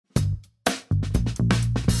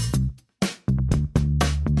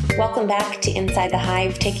Welcome back to Inside the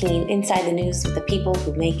Hive, taking you inside the news with the people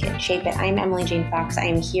who make and shape it. I'm Emily Jane Fox. I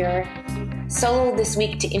am here solo this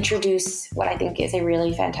week to introduce what I think is a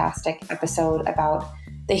really fantastic episode about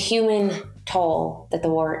the human toll that the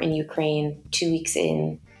war in Ukraine 2 weeks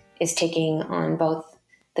in is taking on both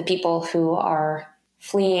the people who are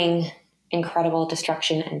fleeing incredible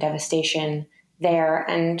destruction and devastation there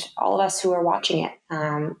and all of us who are watching it.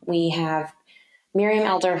 We have Miriam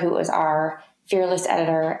Elder, who is our fearless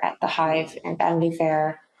editor at The Hive and Vanity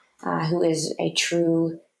Fair, who is a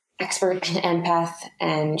true expert and empath,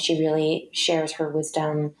 and she really shares her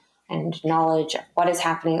wisdom and knowledge of what is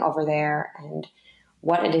happening over there and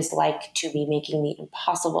what it is like to be making the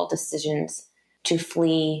impossible decisions to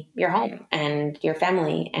flee your home and your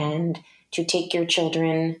family and to take your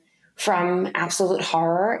children from absolute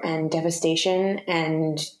horror and devastation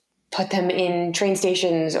and put them in train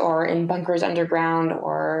stations or in bunkers underground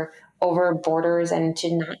or over borders, and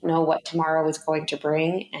to not know what tomorrow is going to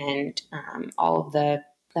bring, and all of the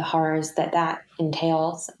horrors that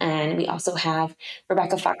entails. And we also have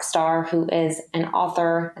Rebecca Fox-Starr, who is an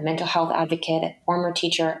author, a mental health advocate, a former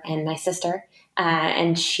teacher, and my sister.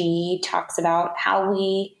 And she talks about how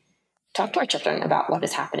we talk to our children about what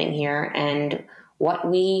is happening here and what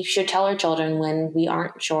we should tell our children when we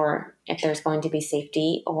aren't sure if there's going to be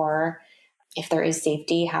safety, or if there is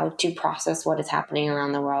safety, how to process what is happening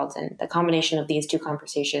around the world. And the combination of these two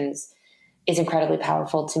conversations is incredibly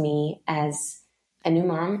powerful to me as a new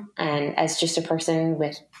mom and as just a person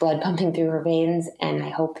with blood pumping through her veins. And I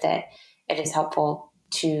hope that it is helpful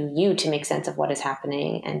to you to make sense of what is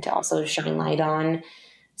happening and to also shine light on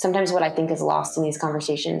sometimes what I think is lost in these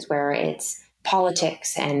conversations, where it's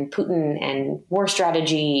politics and Putin and war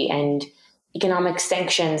strategy and economic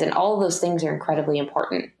sanctions, and all of those things are incredibly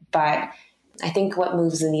important. But I think what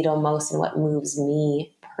moves the needle most and what moves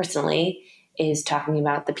me personally is talking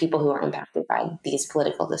about the people who are impacted by these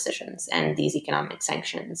political decisions and these economic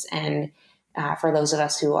sanctions. And for those of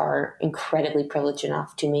us who are incredibly privileged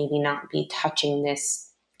enough to maybe not be touching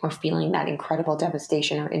this or feeling that incredible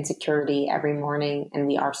devastation or insecurity every morning, and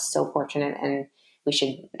we are so fortunate, and we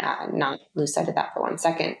should not lose sight of that for 1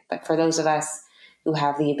 second. But for those of us who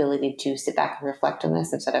have the ability to sit back and reflect on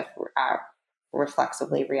this instead of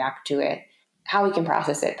reflexively react to it, how we can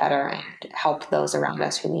process it better and help those around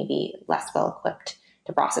us who may be less well equipped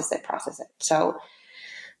to process it. So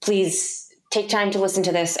please take time to listen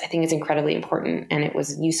to this. I think it's incredibly important, and it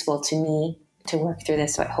was useful to me to work through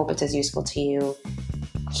this. So I hope it's as useful to you.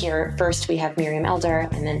 Here, first we have Miriam Elder,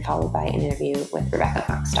 and then followed by an interview with Rebecca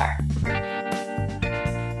Fox-Starr.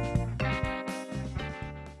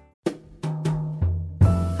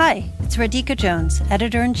 Hi, it's Radhika Jones,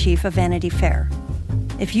 Editor-in-Chief of Vanity Fair.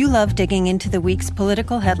 If you love digging into the week's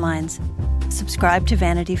political headlines, subscribe to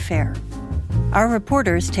Vanity Fair. Our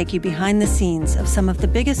reporters take you behind the scenes of some of the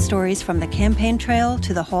biggest stories from the campaign trail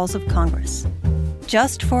to the halls of Congress.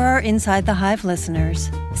 Just for our Inside the Hive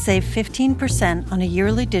listeners, save 15% on a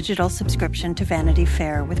yearly digital subscription to Vanity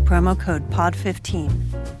Fair with promo code POD15.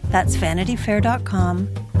 That's vanityfair.com,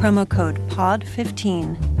 promo code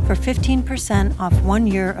POD15 for 15% off 1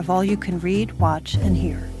 year of all you can read, watch, and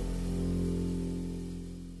hear.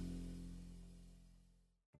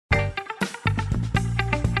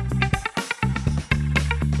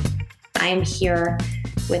 I am here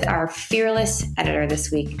with our fearless editor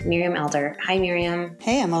this week, Miriam Elder. Hi, Miriam.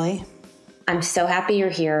 Hey, Emily. I'm so happy you're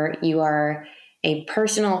here. You are a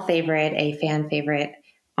personal favorite, a fan favorite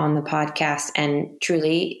on the podcast, and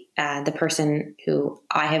truly the person who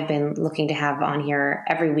I have been looking to have on here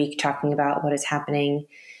every week talking about what is happening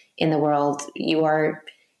in the world. You are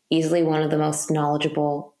easily one of the most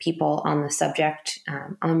knowledgeable people on the subject,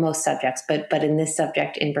 on most subjects, but in this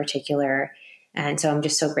subject in particular. And so I'm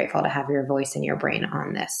just so grateful to have your voice and your brain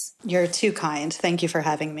on this. You're too kind. Thank you for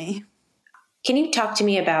having me. Can you talk to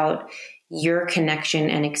me about your connection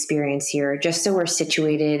and experience here, just so we're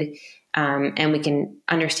situated and we can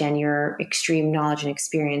understand your extreme knowledge and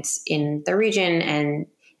experience in the region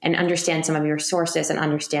and understand some of your sources and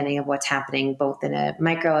understanding of what's happening both in a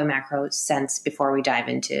micro and macro sense before we dive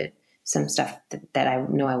into some stuff that I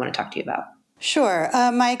know I want to talk to you about? Sure.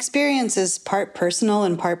 My experience is part personal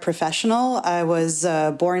and part professional. I was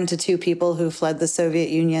born to two people who fled the Soviet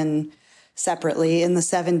Union separately in the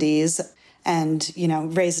 70s and,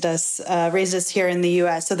 raised us here in the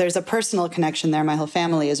U.S. So there's a personal connection there. My whole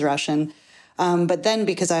family is Russian. But then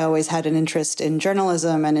because I always had an interest in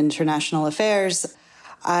journalism and international affairs,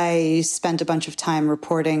 I spent a bunch of time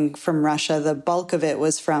reporting from Russia. The bulk of it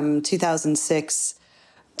was from 2006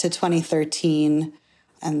 to 2013.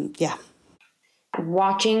 And yeah.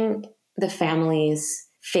 Watching the families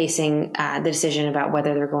facing the decision about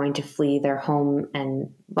whether they're going to flee their home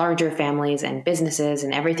and larger families and businesses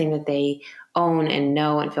and everything that they own and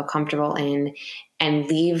know and feel comfortable in, and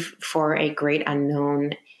leave for a great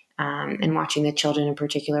unknown. And watching the children in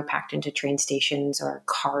particular packed into train stations or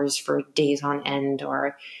cars for days on end,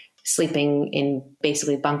 or sleeping in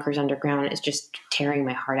basically bunkers underground, is just tearing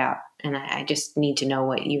my heart out. And I just need to know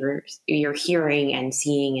what you're hearing and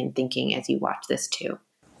seeing and thinking as you watch this too.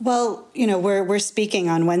 Well, we're speaking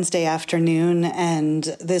on Wednesday afternoon, and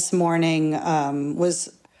this morning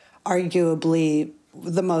was arguably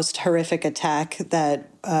the most horrific attack that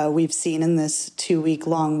we've seen in this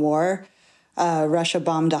 2-week-long war. Russia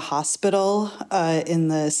bombed a hospital in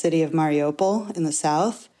the city of Mariupol in the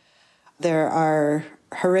south. There are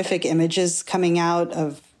horrific images coming out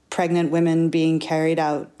of pregnant women being carried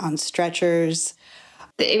out on stretchers.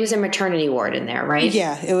 It was a maternity ward in there, right?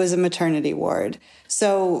 Yeah, it was a maternity ward.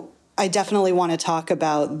 So I definitely want to talk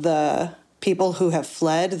about the people who have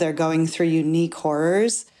fled. They're going through unique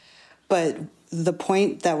horrors. But the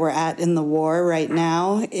point that we're at in the war right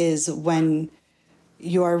now is when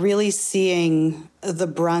you are really seeing the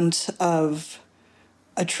brunt of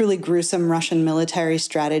a truly gruesome Russian military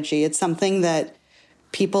strategy. It's something that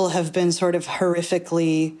people have been sort of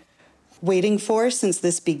horrifically waiting for since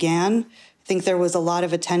this began. I think there was a lot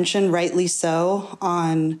of attention, rightly so,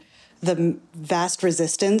 on the vast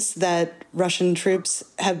resistance that Russian troops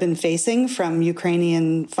have been facing from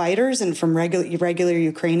Ukrainian fighters and from regular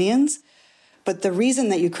Ukrainians. But the reason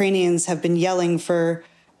that Ukrainians have been yelling for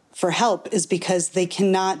help is because they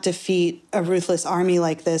cannot defeat a ruthless army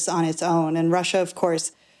like this on its own. And Russia, of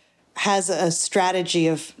course, has a strategy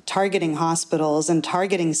of targeting hospitals and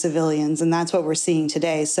targeting civilians, and that's what we're seeing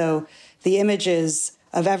today. So the images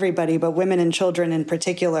of everybody, but women and children in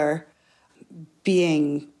particular,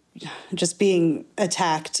 being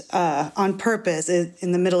attacked on purpose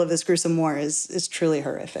in the middle of this gruesome war is truly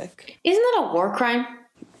horrific. Isn't that a war crime?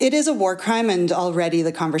 It is a war crime, and already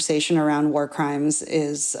the conversation around war crimes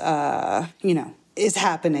is happening.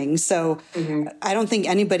 So I don't think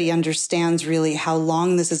anybody understands really how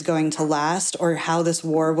long this is going to last or how this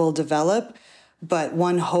war will develop. But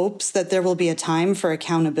one hopes that there will be a time for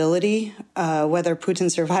accountability. Whether Putin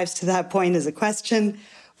survives to that point is a question,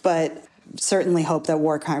 but certainly hope that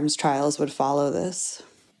war crimes trials would follow this.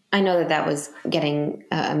 I know that was getting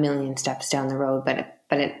a million steps down the road, but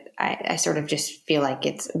I sort of just feel like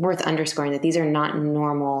it's worth underscoring that these are not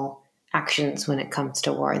normal actions when it comes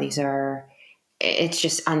to war. It's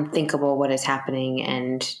just unthinkable what is happening.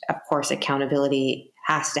 And of course, accountability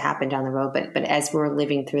has to happen down the road. But as we're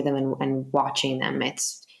living through them and watching them,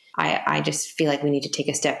 I just feel like we need to take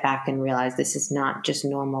a step back and realize this is not just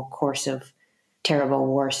normal course of terrible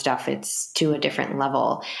war stuff. It's to a different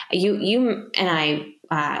level. You and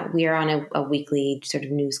I, we are on a weekly sort of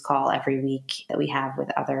news call every week that we have with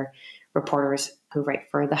other reporters who write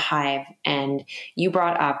for The Hive. And you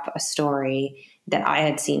brought up a story that I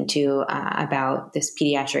had seen too about this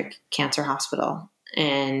pediatric cancer hospital.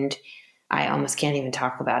 And I almost can't even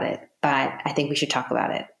talk about it, but I think we should talk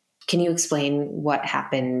about it. Can you explain what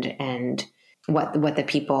happened and what the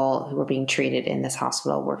people who were being treated in this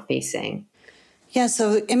hospital were facing? Yeah,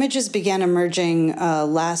 so images began emerging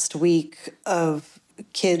last week of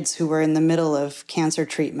kids who were in the middle of cancer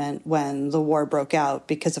treatment when the war broke out,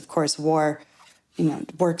 because of course war,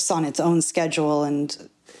 works on its own schedule and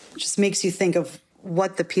just makes you think of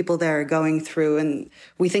what the people there are going through. And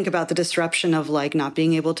we think about the disruption of not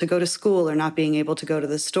being able to go to school or not being able to go to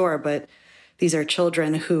the store, but these are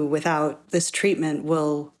children who without this treatment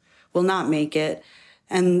will not make it.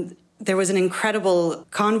 And there was an incredible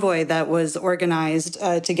convoy that was organized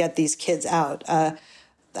to get these kids out.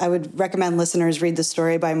 I would recommend listeners read the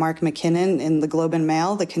story by Mark McKinnon in the Globe and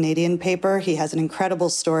Mail, the Canadian paper. He has an incredible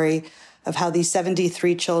story of how these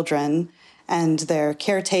 73 children and their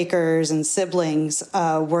caretakers and siblings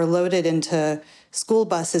were loaded into school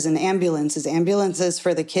buses and ambulances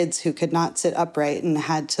for the kids who could not sit upright and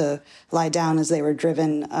had to lie down as they were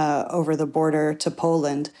driven over the border to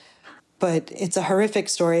Poland. But it's a horrific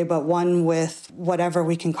story, but one with whatever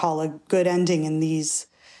we can call a good ending in these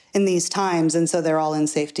times. And so they're all in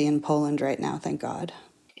safety in Poland right now, thank God.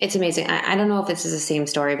 It's amazing. I don't know if this is the same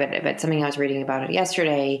story, but something I was reading about it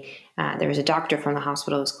yesterday, there was a doctor from the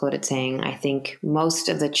hospital who was quoted saying, I think most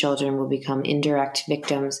of the children will become indirect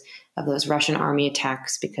victims of those Russian army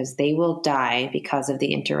attacks because they will die because of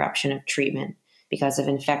the interruption of treatment, because of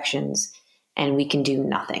infections, and we can do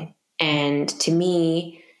nothing. And to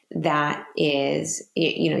me, that is,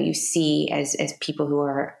 you see as people who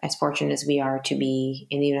are as fortunate as we are to be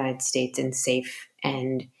in the United States and safe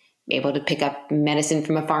and able to pick up medicine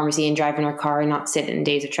from a pharmacy and drive in our car and not sit in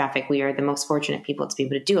days of traffic. We are the most fortunate people to be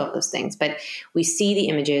able to do all those things. But we see the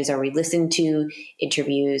images, or we listen to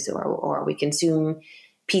interviews, or we consume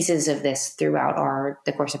pieces of this throughout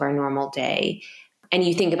the course of our normal day. And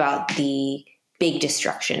you think about the big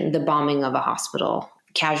destruction, the bombing of a hospital,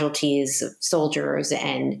 casualties of soldiers,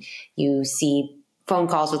 and you see phone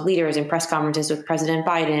calls with leaders and press conferences with President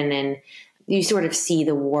Biden, and you sort of see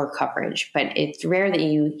the war coverage, but it's rare that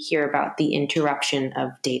you hear about the interruption of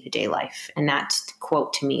day-to-day life. And that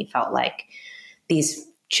quote to me felt like these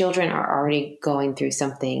children are already going through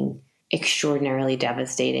something extraordinarily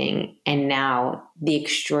devastating, and now the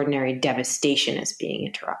extraordinary devastation is being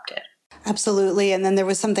interrupted. Absolutely. And then there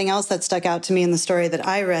was something else that stuck out to me in the story that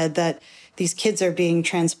I read, that these kids are being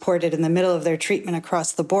transported in the middle of their treatment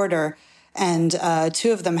across the border. And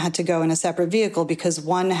two of them had to go in a separate vehicle because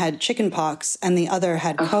one had chickenpox and the other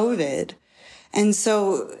had COVID. And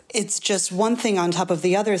so it's just one thing on top of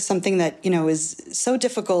the other, something that, is so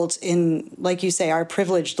difficult in, like you say, our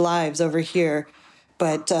privileged lives over here.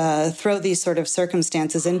 But throw these sort of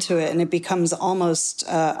circumstances into it, and it becomes almost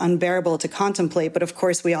unbearable to contemplate. But of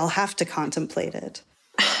course, we all have to contemplate it.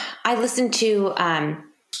 I listened to an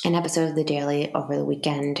episode of The Daily over the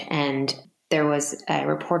weekend, and there was a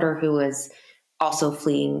reporter who was also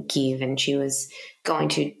fleeing Kyiv, and she was going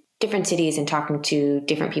to different cities and talking to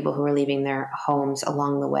different people who were leaving their homes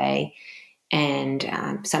along the way. And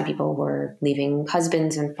some people were leaving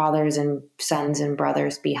husbands and fathers and sons and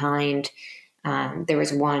brothers behind. There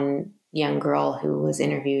was one young girl who was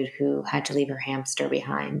interviewed who had to leave her hamster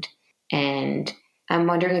behind. And I'm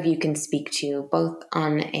wondering if you can speak to, both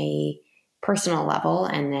on a personal level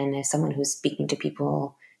and then as someone who's speaking to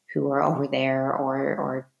people who are over there,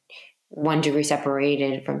 or 1 degree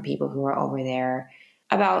separated from people who are over there,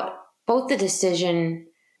 about both the decision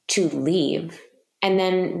to leave and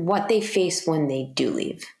then what they face when they do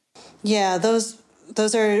leave. Yeah, those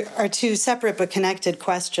are two separate but connected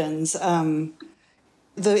questions. The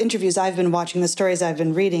interviews I've been watching, the stories I've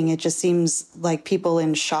been reading, it just seems like people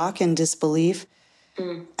in shock and disbelief.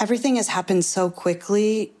 Everything has happened so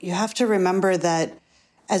quickly. You have to remember that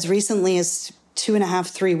as recently as 2.5,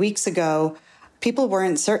 3 weeks ago, people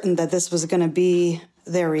weren't certain that this was going to be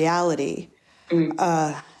their reality.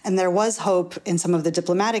 And there was hope in some of the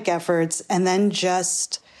diplomatic efforts. And then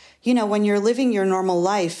just, when you're living your normal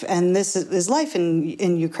life, and this is life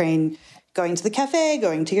in Ukraine, going to the cafe,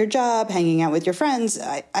 going to your job, hanging out with your friends,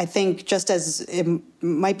 I think just as it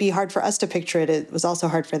might be hard for us to picture it, it was also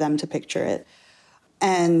hard for them to picture it.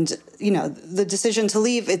 And, the decision to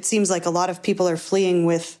leave, it seems like a lot of people are fleeing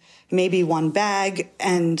with maybe one bag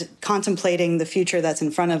and contemplating the future that's in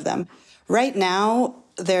front of them. Right now,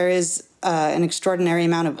 there is an extraordinary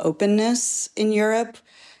amount of openness in Europe.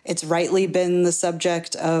 It's rightly been the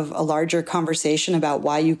subject of a larger conversation about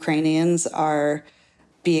why Ukrainians are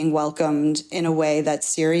being welcomed in a way that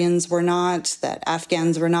Syrians were not, that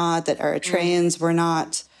Afghans were not, that Eritreans were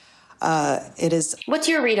not. What's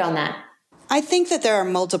your read on that? I think that there are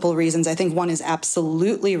multiple reasons. I think one is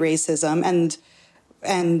absolutely racism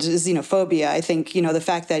and xenophobia. I think, the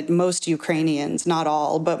fact that most Ukrainians, not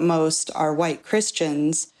all, but most are white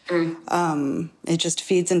Christians, it just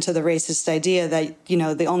feeds into the racist idea that,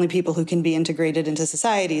 the only people who can be integrated into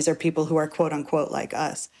societies are people who are quote unquote like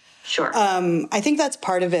us. Sure. I think that's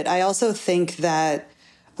part of it. I also think that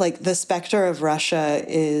the specter of Russia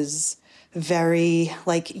is very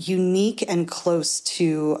unique and close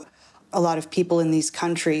to a lot of people in these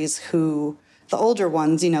countries who, the older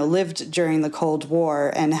ones, lived during the Cold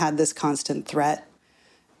War and had this constant threat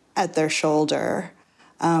at their shoulder.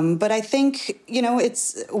 But I think,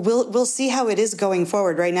 we'll see how it is going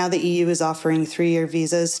forward. Right now, the EU is offering 3-year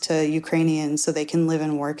visas to Ukrainians so they can live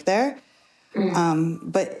and work there.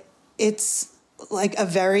 But it's a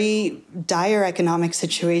very dire economic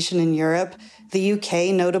situation in Europe. The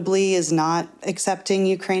UK, notably, is not accepting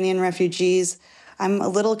Ukrainian refugees. I'm a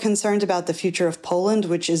little concerned about the future of Poland,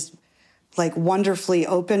 which is wonderfully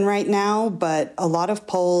open right now, but a lot of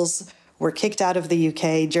Poles were kicked out of the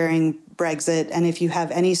UK during Brexit. And if you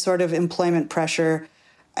have any sort of employment pressure,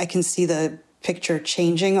 I can see the picture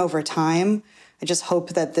changing over time. I just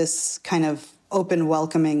hope that this kind of open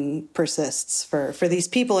welcoming persists for these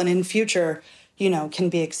people, and in future, can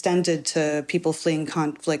be extended to people fleeing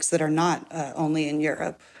conflicts that are not only in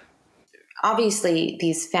Europe. Obviously,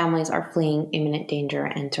 these families are fleeing imminent danger,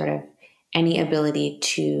 and sort of any ability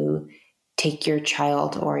to take your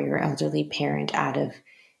child or your elderly parent out of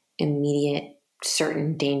immediate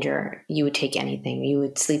certain danger, you would take anything. You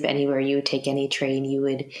would sleep anywhere. You would take any train. You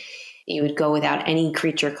would you would go without any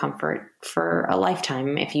creature comfort for a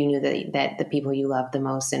lifetime if you knew that the people you love the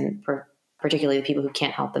most, and particularly the people who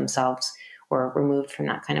can't help themselves, were removed from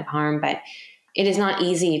that kind of harm. But it is not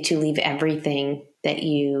easy to leave everything that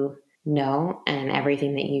you know and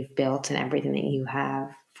everything that you've built and everything that you have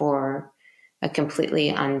for a completely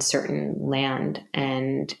uncertain land.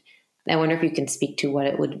 And I wonder if you can speak to what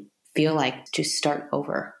it would feel like to start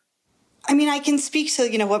over. I mean, I can speak to,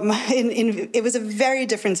 what it was a very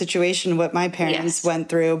different situation, what my parents went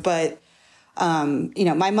through. But,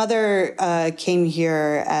 my mother came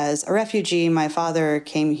here as a refugee. My father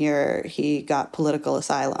came here. He got political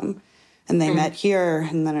asylum, and they met here.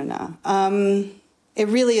 And it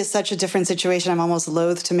really is such a different situation. I'm almost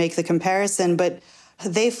loath to make the comparison, but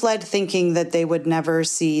they fled thinking that they would never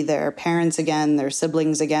see their parents again, their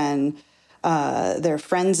siblings again, their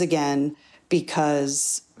friends again,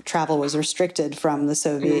 because travel was restricted from the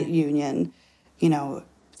Soviet Union.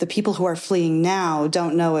 The people who are fleeing now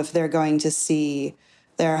don't know if they're going to see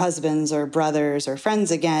their husbands or brothers or friends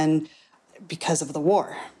again because of the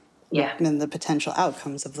war. Yeah. And the potential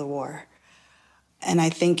outcomes of the war. And I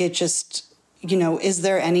think it just, is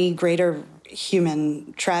there any greater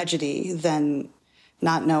human tragedy than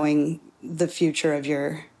not knowing the future of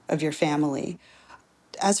your family?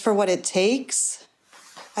 As for what it takes,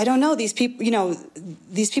 I don't know. These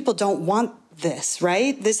people don't want this,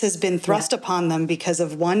 right? This has been thrust upon them because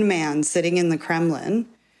of one man sitting in the Kremlin.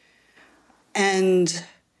 And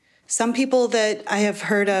some people that I have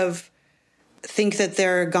heard of think that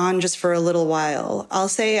they're gone just for a little while.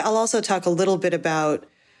 I'll also talk a little bit about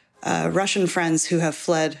Russian friends who have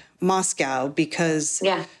fled Moscow, because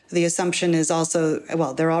the assumption is also,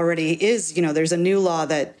 there already is, there's a new law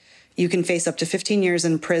that you can face up to 15 years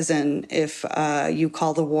in prison if you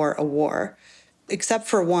call the war a war. Except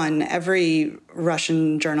for one, every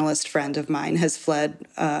Russian journalist friend of mine has fled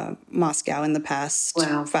Moscow in the past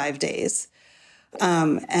 5 days.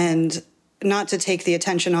 And not to take the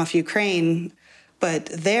attention off Ukraine, but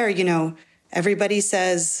there, everybody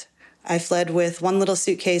says, I fled with one little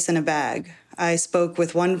suitcase and a bag. I spoke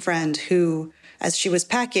with one friend who, as she was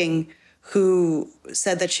packing, who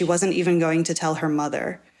said that she wasn't even going to tell her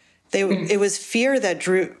mother. It was fear that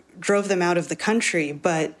drove them out of the country,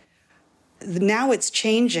 but now it's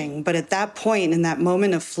changing. But at that point, in that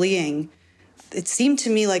moment of fleeing, it seemed to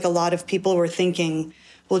me like a lot of people were thinking,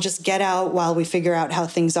 we'll just get out while we figure out how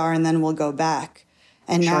things are, and then we'll go back.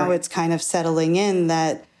 And now it's kind of settling in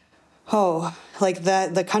that,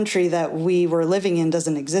 the country that we were living in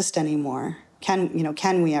doesn't exist anymore.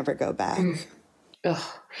 Can we ever go back?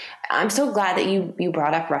 I'm so glad that you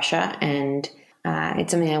brought up Russia, and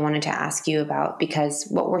it's something I wanted to ask you about, because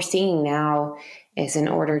what we're seeing now is, in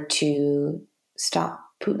order to stop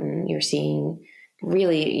Putin, you're seeing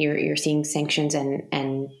sanctions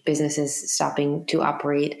and businesses stopping to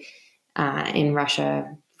operate in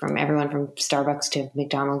Russia, from everyone from Starbucks to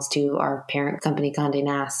McDonald's to our parent company Condé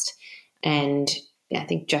Nast. And I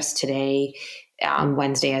think just today, on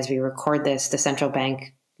Wednesday, as we record this, the central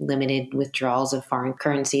bank limited withdrawals of foreign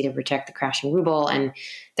currency to protect the crashing ruble. And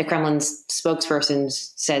the Kremlin's spokesperson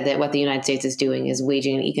said that what the United States is doing is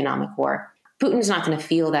waging an economic war. Putin's not going to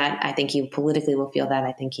feel that. I think he politically will feel that.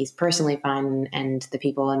 I think he's personally fine, and the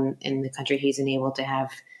people in the country he's enabled to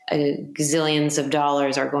have gazillions of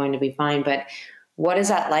dollars are going to be fine. But what is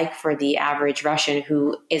that like for the average Russian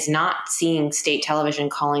who is not seeing state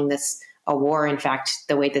television calling this a war? In fact,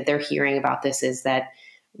 the way that they're hearing about this is that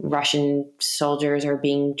Russian soldiers are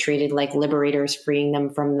being treated like liberators, freeing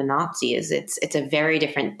them from the Nazis. It's a very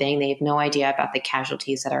different thing. They have no idea about the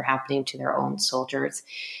casualties that are happening to their own soldiers.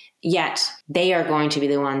 Yet they are going to be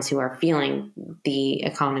the ones who are feeling the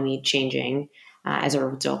economy changing as a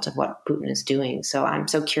result of what Putin is doing. So I'm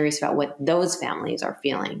so curious about what those families are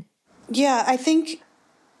feeling. Yeah, I think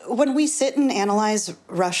when we sit and analyze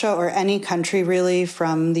Russia, or any country really,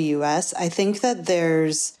 from the U.S., I think that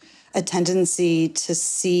there's a tendency to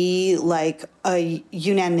see like a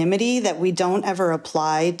unanimity that we don't ever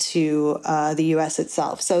apply to the U.S.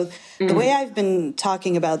 itself. So the way I've been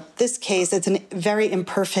talking about this case, it's a very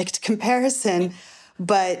imperfect comparison,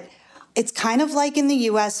 but it's kind of like in the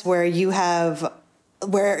U.S. where you have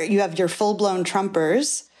your full-blown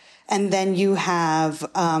Trumpers, and then you have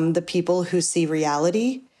the people who see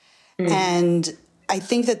reality. And I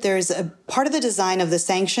think that there's a part of the design of the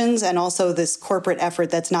sanctions, and also this corporate effort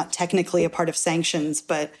that's not technically a part of sanctions,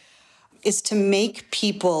 but is to make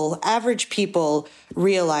people, average people,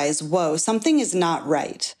 realize, whoa, something is not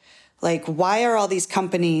right. Like, why are all these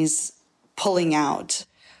companies pulling out?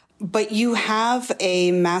 But you have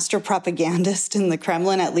a master propagandist in the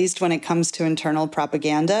Kremlin, at least when it comes to internal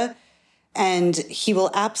propaganda. And he will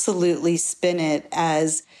absolutely spin it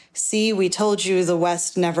as, see, we told you the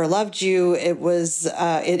West never loved you.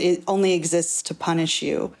 It only exists to punish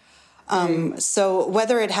you. So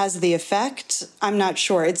whether it has the effect, I'm not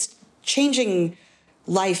sure. It's changing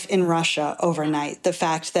life in Russia overnight. The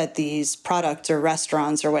fact that these products or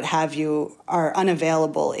restaurants or what have you are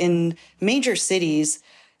unavailable in major cities.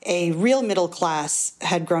 A real middle class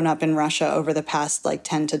had grown up in Russia over the past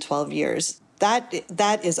 10 to 12 years.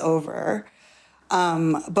 That is over.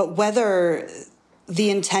 But whether the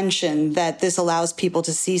intention that this allows people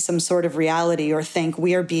to see some sort of reality or think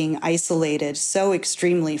we are being isolated so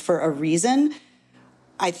extremely for a reason,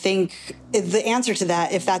 I think the answer to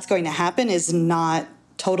that, if that's going to happen, is not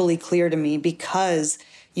totally clear to me, because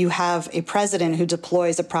you have a president who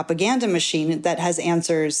deploys a propaganda machine that has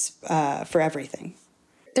answers for everything.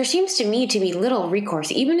 There seems to me to be little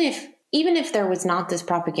recourse, even if there was not this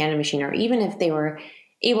propaganda machine, or even if they were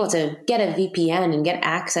able to get a VPN and get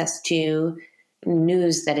access to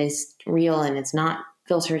news that is real and it's not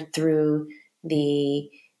filtered through the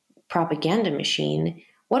propaganda machine.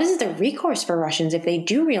 What is the recourse for Russians if they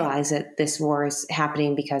do realize that this war is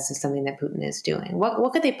happening because of something that Putin is doing?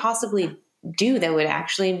 What could they possibly do that would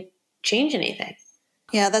actually change anything?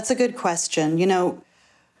 Yeah, that's a good question.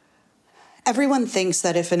 Everyone thinks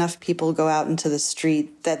that if enough people go out into the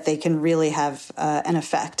street that they can really have an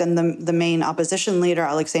effect. And the main opposition leader,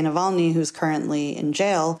 Alexei Navalny, who's currently in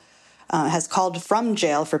jail, has called from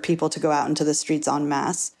jail for people to go out into the streets en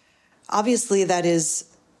masse. Obviously, that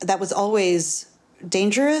was always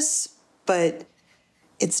dangerous, but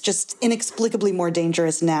it's just inexplicably more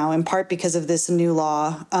dangerous now, in part because of this new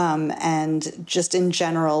law. And just in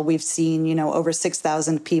general, we've seen, over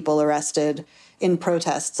 6,000 people arrested in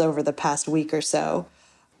protests over the past week or so.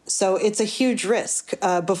 So it's a huge risk.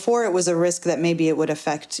 Before, it was a risk that maybe it would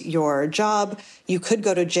affect your job. You could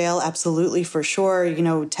go to jail, absolutely, for sure.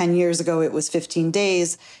 10 years ago, it was 15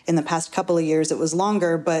 days. In the past couple of years, it was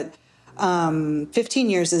longer. But 15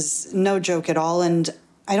 years is no joke at all. And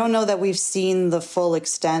I don't know that we've seen the full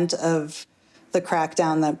extent of the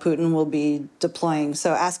crackdown that Putin will be deploying.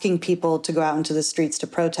 So asking people to go out into the streets to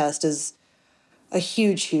protest is a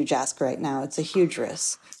huge, huge ask right now. It's a huge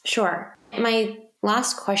risk. Sure. My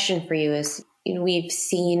last question for you is, we've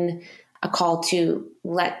seen a call to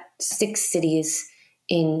let 6 cities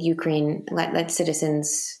in Ukraine, let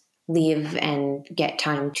citizens leave and get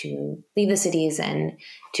time to leave the cities and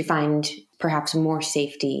to find perhaps more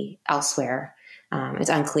safety elsewhere. It's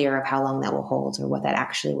unclear of how long that will hold or what that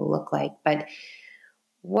actually will look like. But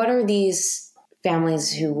what are these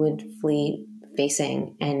families who would flee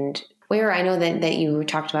facing? And where I know that you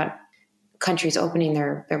talked about countries opening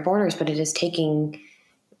their borders, but it is taking,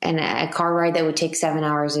 and a car ride that would take 7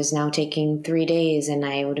 hours is now taking 3 days. And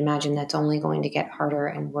I would imagine that's only going to get harder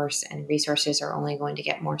and worse, and resources are only going to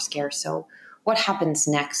get more scarce. So what happens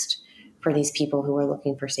next for these people who are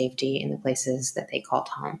looking for safety in the places that they called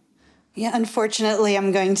home? Yeah, unfortunately,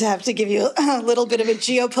 I'm going to have to give you a little bit of a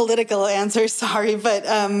geopolitical answer. Sorry, but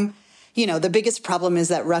the biggest problem is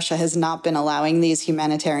that Russia has not been allowing these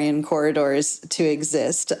humanitarian corridors to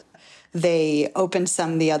exist. They opened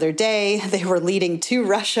some the other day. They were leading to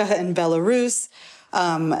Russia and Belarus.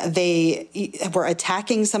 They were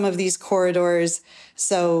attacking some of these corridors.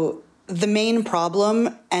 So the main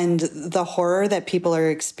problem and the horror that people are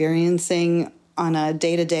experiencing on a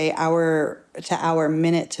day-to-day, hour-to-hour,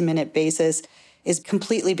 minute-to-minute basis is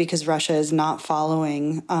completely because Russia is not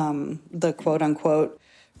following the quote-unquote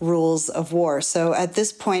rules of war. So at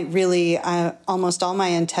this point, really, almost all my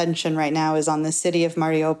attention right now is on the city of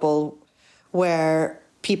Mariupol, where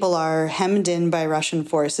people are hemmed in by Russian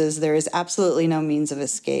forces. There is absolutely no means of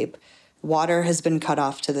escape. Water has been cut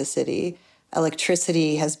off to the city.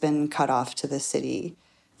 Electricity has been cut off to the city.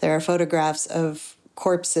 There are photographs of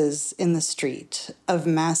corpses in the street, of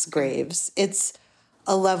mass graves. It's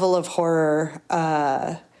a level of horror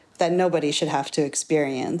that nobody should have to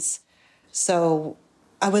experience. So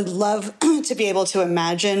I would love to be able to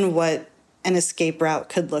imagine what an escape route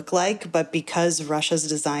could look like, but because Russia's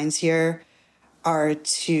designs here are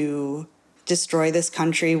to destroy this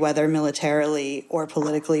country, whether militarily or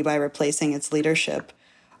politically by replacing its leadership,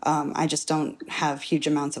 I just don't have huge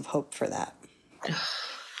amounts of hope for that.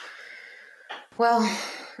 Well,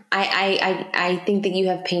 I think that you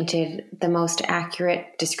have painted the most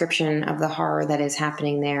accurate description of the horror that is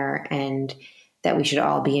happening there and that we should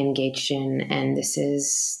all be engaged in. And this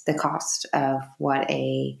is the cost of what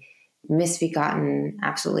a misbegotten,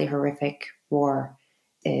 absolutely horrific war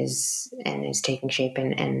is and is taking shape,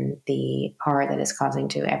 and the horror that it's causing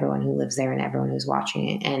to everyone who lives there and everyone who's watching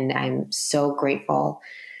it. And I'm so grateful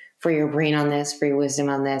for your brain on this, for your wisdom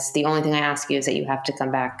on this. The only thing I ask you is that you have to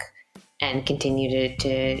come back and continue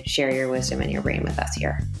to share your wisdom and your brain with us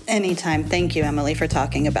here. Anytime. Thank you, Emily, for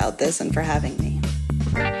talking about this and for having me.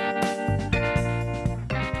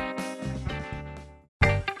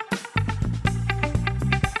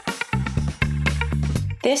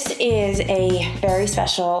 This is a very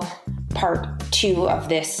special part 2 of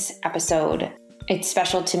this episode. It's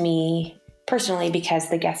special to me personally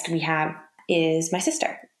because the guest we have is my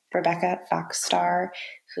sister, Rebecca Fox-Starr,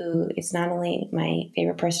 who is not only my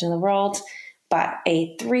favorite person in the world, but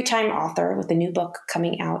a 3-time author with a new book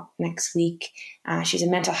coming out next week. She's a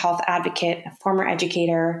mental health advocate, a former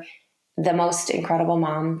educator, the most incredible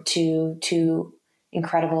mom to 2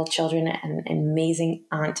 incredible children, and an amazing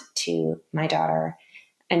aunt to my daughter,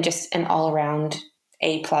 and just an all-around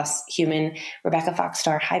A+ human. Rebecca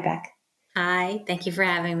Fox-Starr. Hi, Beck. Hi, thank you for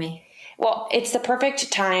having me. Well, it's the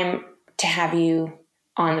perfect time to have you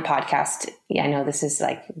on the podcast. Yeah, I know this is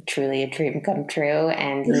like truly a dream come true,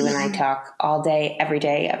 and you and I talk all day, every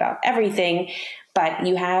day about everything, but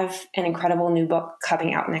you have an incredible new book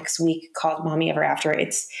coming out next week called Mommy Ever After.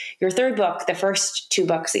 It's your 3rd book. The first 2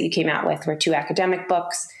 books that you came out with were 2 academic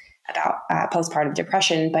books about postpartum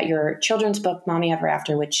depression, but your children's book, Mommy Ever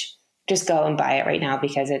After, which just go and buy it right now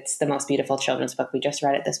because it's the most beautiful children's book. We just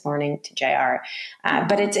read it this morning to JR.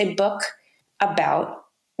 But it's a book about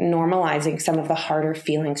normalizing some of the harder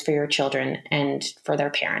feelings for your children and for their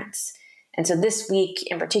parents. And so this week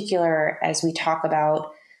in particular, as we talk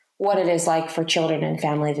about what it is like for children and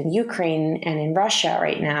families in Ukraine and in Russia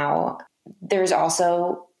right now, there's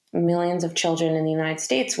also millions of children in the United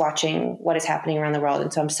States watching what is happening around the world.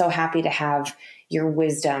 And so I'm so happy to have your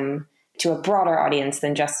wisdom to a broader audience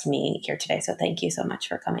than just me here today. So thank you so much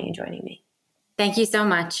for coming and joining me. Thank you so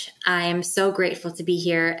much. I am so grateful to be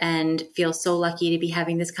here and feel so lucky to be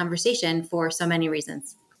having this conversation for so many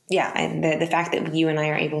reasons. Yeah, and the fact that you and I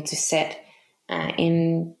are able to sit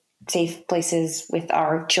in safe places with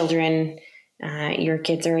our children. Your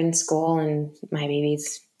kids are in school and my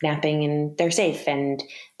baby's napping and they're safe. And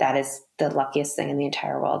that is the luckiest thing in the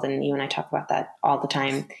entire world. And you and I talk about that all the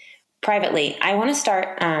time privately. I want to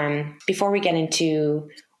start, before we get into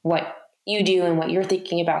what you do and what you're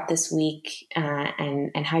thinking about this week,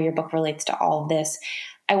 and how your book relates to all of this,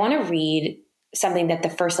 I want to read something that the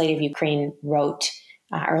First Lady of Ukraine wrote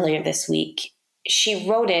earlier this week. She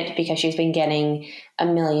wrote it because she's been getting a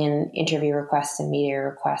million interview requests and media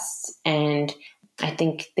requests. And I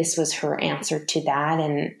think this was her answer to that.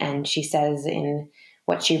 And she says in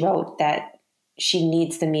what she wrote that she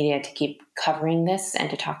needs the media to keep covering this and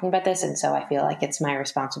to talking about this. And so I feel like it's my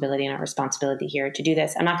responsibility and our responsibility here to do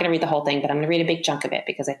this. I'm not going to read the whole thing, but I'm going to read a big chunk of it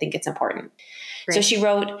because I think it's important. Great. So she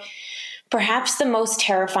wrote, "Perhaps the most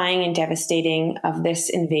terrifying and devastating of this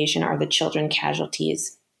invasion are the children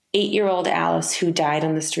casualties. 8-year-old Alice, who died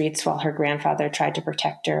on the streets while her grandfather tried to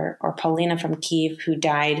protect her, or Paulina from Kyiv, who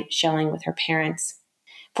died shelling with her parents.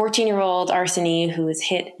 14-year-old Arseny, who was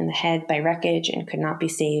hit in the head by wreckage and could not be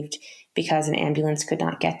saved because an ambulance could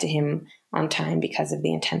not get to him on time because of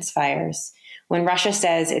the intense fires. When Russia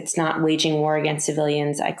says it's not waging war against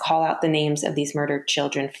civilians, I call out the names of these murdered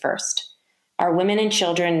children first. Our women and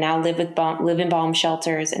children now live in bomb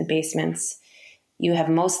shelters and basements. You have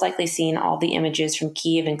most likely seen all the images from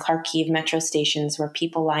Kyiv and Kharkiv metro stations where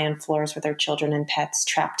people lie on floors with their children and pets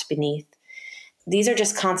trapped beneath. These are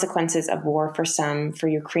just consequences of war for some. For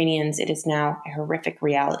Ukrainians, it is now a horrific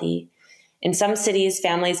reality. In some cities,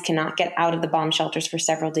 families cannot get out of the bomb shelters for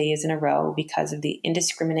several days in a row because of the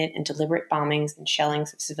indiscriminate and deliberate bombings and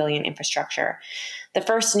shellings of civilian infrastructure. The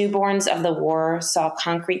first newborns of the war saw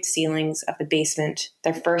concrete ceilings of the basement.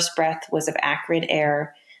 Their first breath was of acrid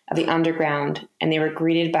air of the underground, and they were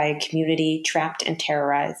greeted by a community trapped and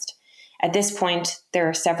terrorized. At this point, there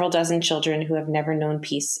are several dozen children who have never known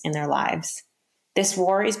peace in their lives. This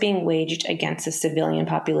war is being waged against the civilian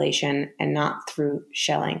population and not through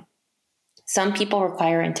shelling. Some people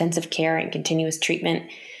require intensive care and continuous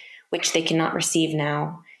treatment, which they cannot receive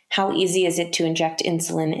now. How easy is it to inject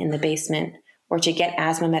insulin in the basement or to get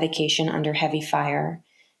asthma medication under heavy fire?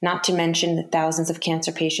 Not to mention the thousands of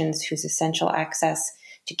cancer patients whose essential access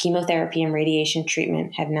to chemotherapy and radiation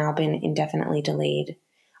treatment have now been indefinitely delayed.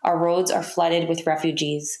 Our roads are flooded with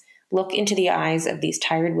refugees. Look into the eyes of these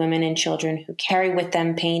tired women and children who carry with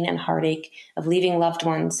them pain and heartache of leaving loved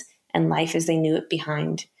ones and life as they knew it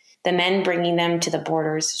behind. The men bringing them to the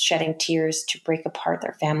borders, shedding tears to break apart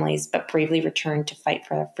their families, but bravely return to fight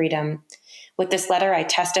for their freedom. With this letter, I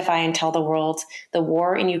testify and tell the world the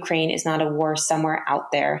war in Ukraine is not a war somewhere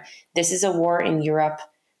out there. This is a war in Europe,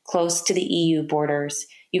 close to the EU borders.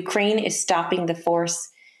 Ukraine is stopping the force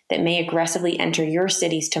that may aggressively enter your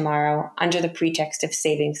cities tomorrow under the pretext of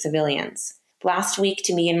saving civilians. Last week,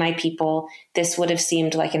 to me and my people, this would have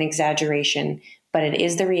seemed like an exaggeration, but it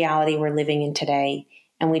is the reality we're living in today,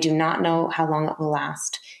 and we do not know how long it will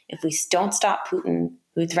last. If we don't stop Putin,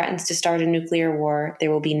 who threatens to start a nuclear war,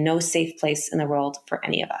 there will be no safe place in the world for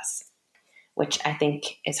any of us, which I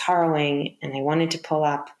think is harrowing. And I wanted to pull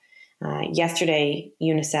up, yesterday,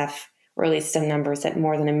 UNICEF released some numbers that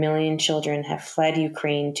more than 1 million children have fled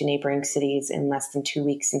Ukraine to neighboring cities in less than 2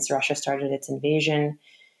 weeks since Russia started its invasion.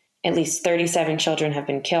 At least 37 children have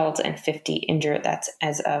been killed and 50 injured. That's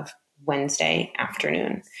as of Wednesday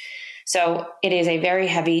afternoon. So it is a very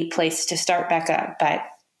heavy place to start, Becca. But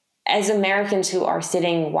as Americans who are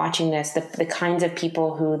sitting watching this, the kinds of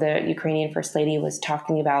people who the Ukrainian First Lady was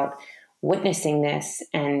talking about witnessing this,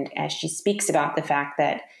 and as she speaks about the fact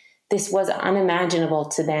that this was unimaginable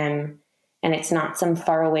to them, and it's not some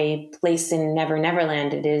faraway place in Never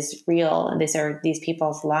Neverland, it is real. These are these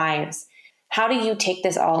people's lives. How do you take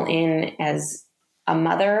this all in as a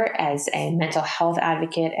mother, as a mental health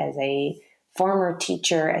advocate, as a former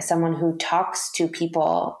teacher, as someone who talks to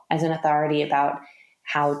people as an authority about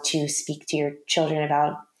how to speak to your children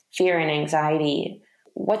about fear and anxiety?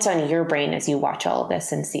 What's on your brain as you watch all of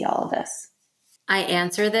this and see all of this? I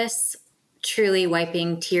answer this truly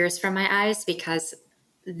wiping tears from my eyes because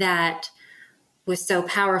that was so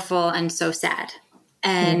powerful and so sad.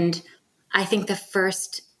 And I think the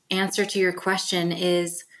first answer to your question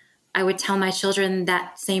is I would tell my children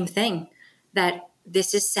that same thing, that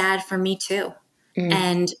this is sad for me too.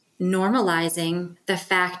 And normalizing the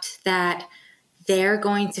fact that they're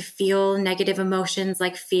going to feel negative emotions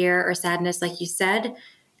like fear or sadness, like you said,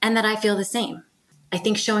 and that I feel the same. I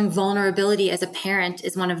think showing vulnerability as a parent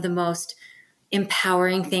is one of the most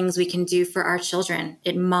empowering things we can do for our children.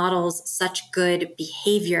 It models such good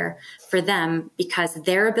behavior for them because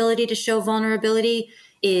their ability to show vulnerability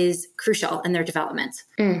is crucial in their development.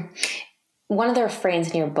 One of the refrains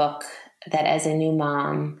in your book that as a new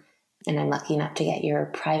mom, and I'm lucky enough to get your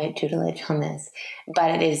private tutelage on this,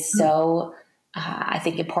 but it is so, I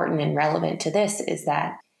think, important and relevant to this, is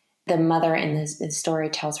that the mother in this story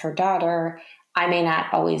tells her daughter, I may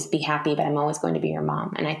not always be happy, but I'm always going to be your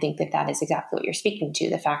mom. And I think that that is exactly what you're speaking to,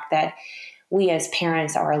 the fact that we as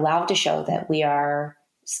parents are allowed to show that we are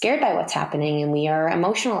scared by what's happening and we are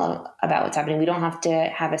emotional about what's happening. We don't have to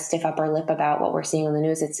have a stiff upper lip about what we're seeing on the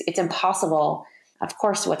news. It's impossible, of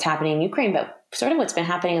course, what's happening in Ukraine, but sort of what's been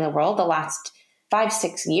happening in the world the last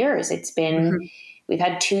 5-6 years. It's been, we've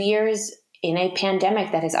had 2 years in a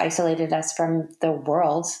pandemic that has isolated us from the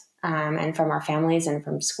world and from our families and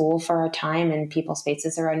from school for a time, and people's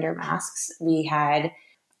faces are under masks. We had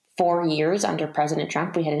 4 years under President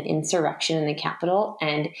Trump. We had an insurrection in the Capitol.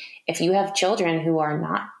 And if you have children who are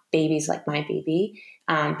not babies like my baby,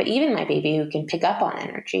 but even my baby who can pick up on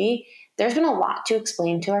energy, there's been a lot to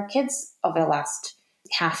explain to our kids over the last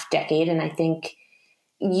half decade. And I think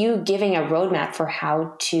you giving a roadmap for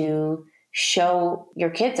how to show your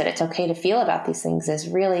kids that it's okay to feel about these things is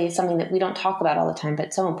really something that we don't talk about all the time, but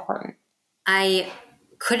it's so important. I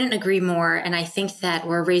couldn't agree more. And I think that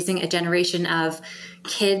we're raising a generation of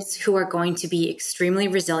kids who are going to be extremely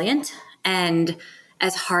resilient. And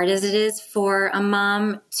as hard as it is for a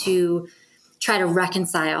mom to try to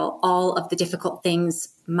reconcile all of the difficult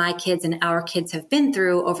things my kids and our kids have been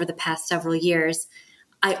through over the past several years,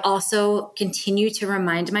 I also continue to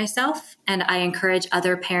remind myself, and I encourage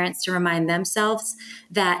other parents to remind themselves,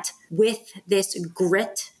 that with this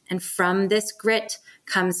grit and from this grit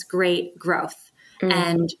comes great growth.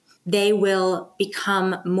 And they will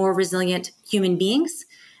become more resilient human beings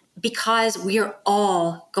because we are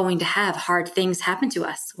all going to have hard things happen to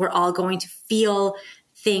us. We're all going to feel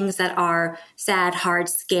things that are sad, hard,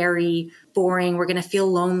 scary, boring. We're going to feel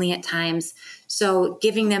lonely at times. So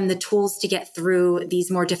giving them the tools to get through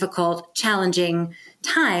these more difficult, challenging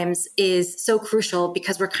times is so crucial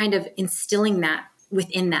because we're kind of instilling that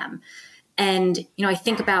within them. And, you know, I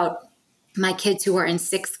think about my kids who are in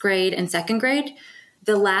 6th grade and 2nd grade.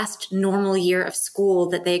 The last normal year of school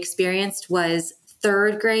that they experienced was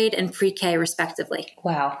 3rd grade and pre-K respectively.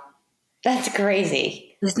 Wow. That's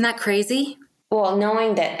crazy. Isn't that crazy? Well,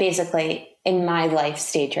 knowing that basically in my life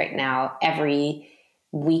stage right now, every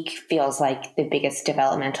week feels like the biggest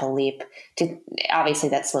developmental leap. Obviously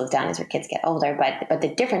that slows down as your kids get older, but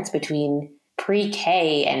the difference between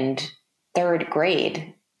pre-K and 3rd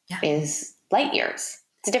grade is light years.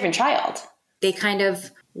 It's a different child. They kind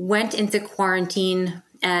of went into quarantine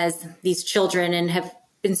as these children and have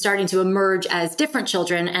been starting to emerge as different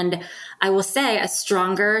children. And I will say as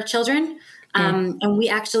stronger children. And we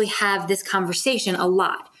actually have this conversation a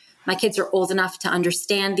lot My kids are old enough to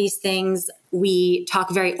understand these things. We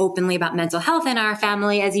talk very openly about mental health in our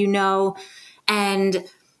family, as you know. And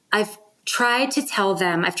I've tried to tell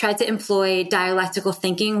them, I've tried to employ dialectical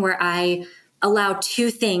thinking where I allow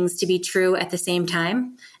two things to be true at the same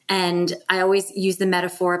time. And I always use the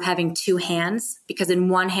metaphor of having two hands, because in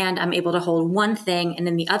one hand, I'm able to hold one thing, and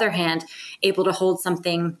in the other hand, able to hold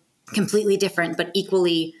something completely different, but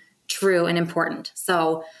equally true and important.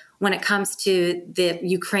 So when it comes to the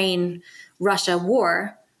Ukraine-Russia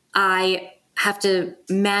war, I have to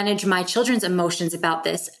manage my children's emotions about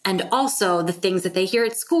this, and also the things that they hear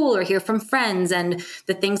at school or hear from friends, and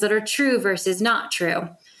the things that are true versus not true.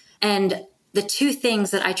 And the two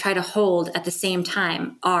things that I try to hold at the same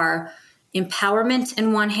time are empowerment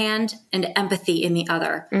in one hand and empathy in the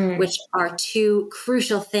other, which are two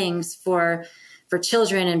crucial things for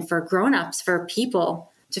children and for grownups, for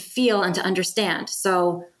people to feel and to understand.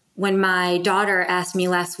 So when my daughter asked me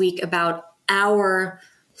last week about our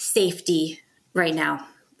safety right now,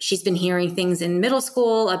 she's been hearing things in middle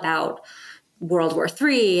school about World War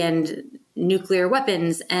III and nuclear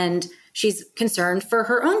weapons, and she's concerned for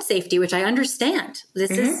her own safety, which I understand.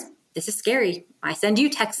 This is scary. I send you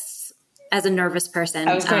texts as a nervous person.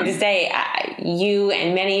 I was going to say, you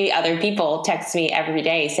and many other people text me every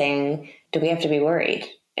day saying, do we have to be worried?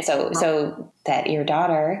 So that your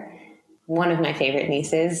daughter, one of my favorite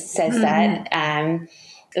nieces, says that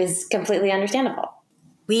is completely understandable.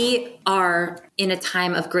 We are in a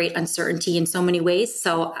time of great uncertainty in so many ways.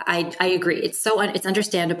 So I agree. It's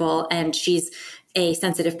understandable. And she's a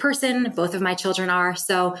sensitive person. Both of my children are.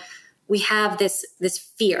 So we have this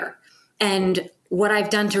fear. And what I've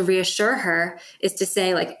done to reassure her is to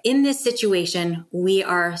say, like, in this situation, we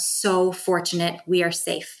are so fortunate. We are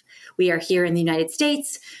safe. We are here in the United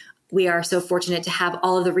States. We are so fortunate to have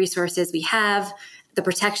all of the resources we have, the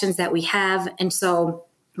protections that we have. And so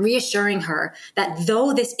reassuring her that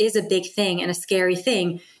though this is a big thing and a scary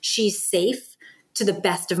thing, she's safe to the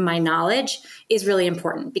best of my knowledge is really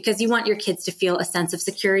important, because you want your kids to feel a sense of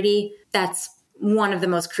security. That's one of the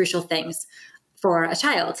most crucial things for a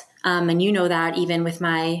child. And you know that even with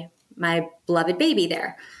my beloved baby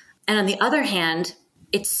there. And on the other hand,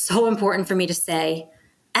 it's so important for me to say,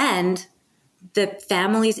 and the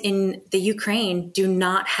families in the Ukraine do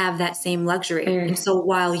not have that same luxury. And so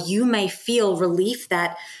while you may feel relief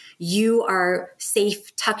that you are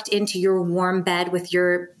safe, tucked into your warm bed with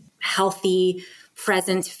your healthy,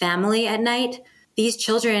 present family at night, these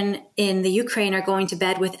children in the Ukraine are going to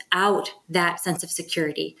bed without that sense of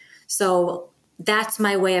security. So that's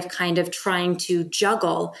my way of kind of trying to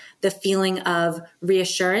juggle the feeling of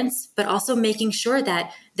reassurance, but also making sure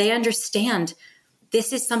that they understand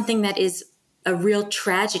this is something that is a real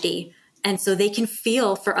tragedy. And so they can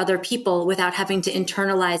feel for other people without having to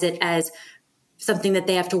internalize it as something that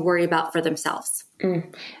they have to worry about for themselves.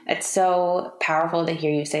 It's so powerful to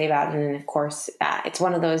hear you say about it. And of course, it's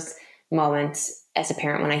one of those moments as a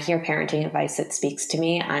parent, when I hear parenting advice that speaks to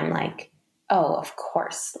me, I'm like, oh, of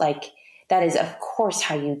course. Like, that is, of course,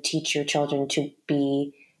 how you teach your children to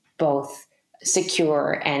be both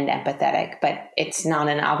secure and empathetic. But it's not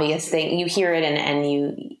an obvious thing. You hear it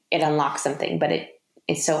and it unlocks something, but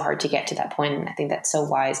it's so hard to get to that point. And I think that's so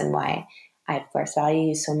wise, and why I, of course, value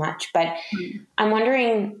you so much. But I'm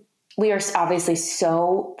wondering, we are obviously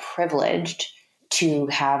so privileged to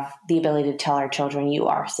have the ability to tell our children, you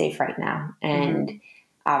are safe right now. And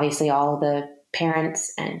obviously all the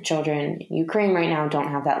parents and children in Ukraine right now don't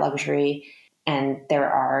have that luxury. And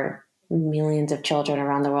there are millions of children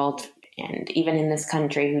around the world, and even in this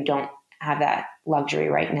country, who don't have that luxury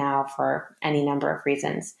right now for any number of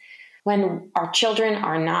reasons. When our children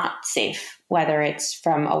are not safe, whether it's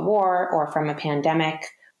from a war or from a pandemic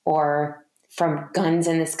or from guns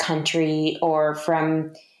in this country or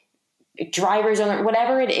from drivers or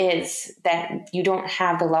whatever it is, that you don't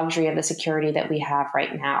have the luxury of the security that we have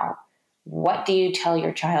right now, what do you tell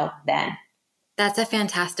your child then? That's a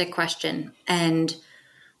fantastic question, and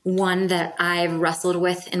one that I've wrestled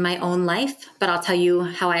with in my own life, but I'll tell you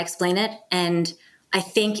how I explain it. And I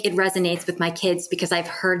think it resonates with my kids because I've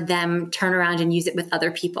heard them turn around and use it with other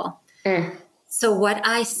people. So what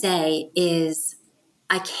I say is,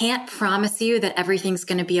 I can't promise you that everything's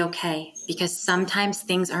going to be okay, because sometimes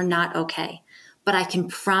things are not okay. But I can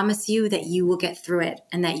promise you that you will get through it,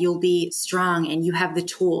 and that you'll be strong and you have the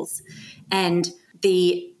tools. And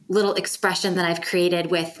the little expression that I've created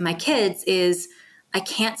with my kids is, I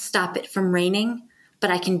can't stop it from raining,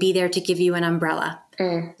 but I can be there to give you an umbrella.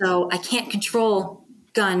 So I can't control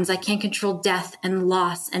guns. I can't control death and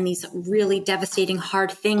loss and these really devastating,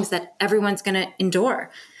 hard things that everyone's going to endure.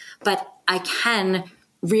 But I can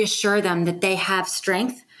reassure them that they have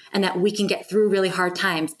strength and that we can get through really hard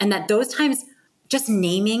times, and that those times, just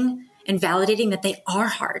naming and validating that they are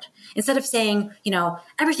hard, instead of saying,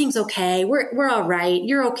 everything's okay, we're all right,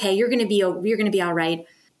 you're okay, you're going to be all right.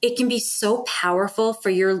 It can be so powerful for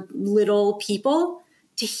your little people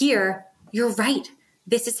to hear, you're right.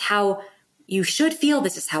 This is how you should feel.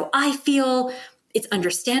 This is how I feel. It's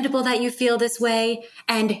understandable that you feel this way.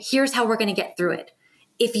 And here's how we're going to get through it.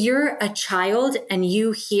 If you're a child and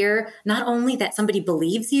you hear not only that somebody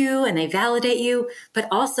believes you and they validate you, but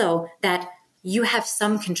also that you have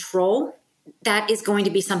some control, that is going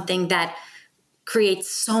to be something that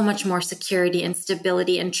creates so much more security and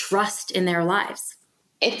stability and trust in their lives.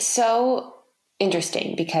 It's so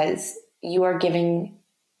interesting because you are giving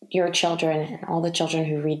your children and all the children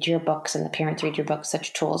who read your books and the parents read your books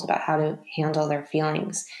such tools about how to handle their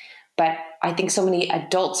feelings. But I think so many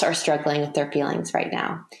adults are struggling with their feelings right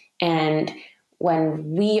now. And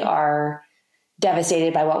when we are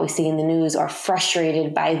devastated by what we see in the news or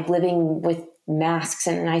frustrated by living with masks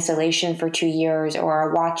and in isolation for 2 years,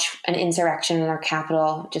 or watch an insurrection in our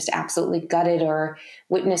capital, just absolutely gutted, or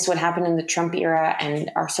witness what happened in the Trump era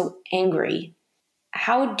and are so angry,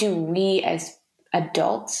 how do we as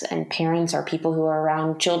adults and parents or people who are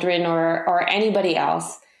around children or anybody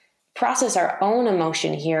else process our own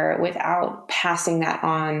emotion here without passing that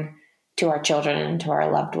on to our children and to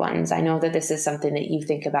our loved ones? I know that this is something that you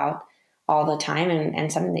think about all the time,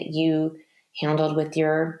 and something that you handled with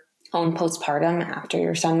your own postpartum after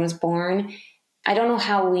your son was born. I don't know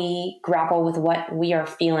how we grapple with what we are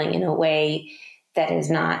feeling in a way that is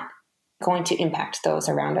not going to impact those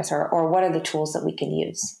around us, or what are the tools that we can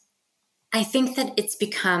use? I think that it's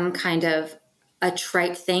become kind of a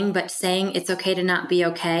trite thing, but saying it's okay to not be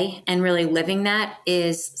okay and really living that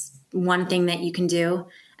is one thing that you can do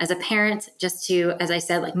as a parent, just to, as I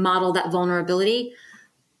said, like model that vulnerability.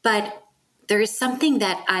 But there is something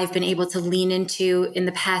that I've been able to lean into in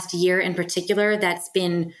the past year in particular that's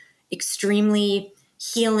been extremely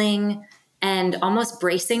healing and almost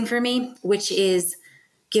bracing for me, which is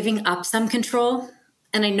giving up some control.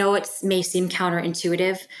 And I know it may seem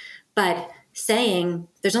counterintuitive, but saying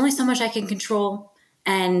there's only so much I can control,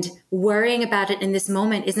 and worrying about it in this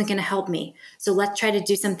moment isn't going to help me. So let's try to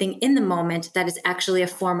do something in the moment that is actually a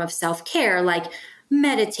form of self-care, like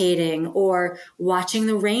meditating or watching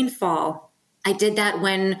the rain fall. I did that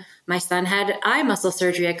when my son had eye muscle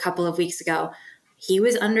surgery a couple of weeks ago. He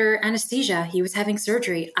was under anesthesia. He was having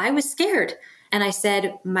surgery. I was scared. And I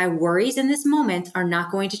said, my worries in this moment are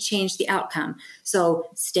not going to change the outcome. So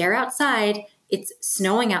stare outside. It's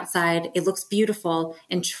snowing outside. It looks beautiful,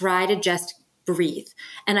 and try to just breathe.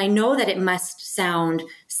 And I know that it must sound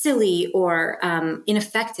silly or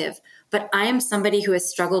ineffective, but I am somebody who has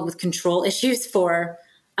struggled with control issues for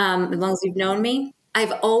as long as you've known me.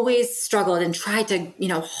 I've always struggled and tried to,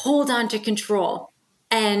 hold on to control,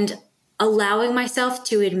 and allowing myself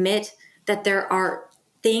to admit that there are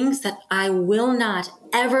things that I will not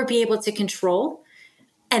ever be able to control,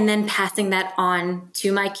 and then passing that on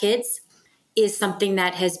to my kids is something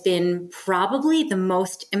that has been probably the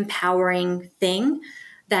most empowering thing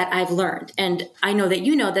that I've learned. And I know that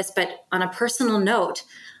you know this, but on a personal note,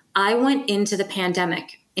 I went into the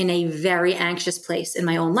pandemic in a very anxious place in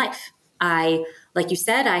my own life. Like you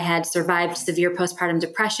said, I had survived severe postpartum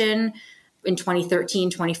depression in 2013,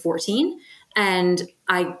 2014. And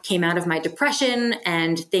I came out of my depression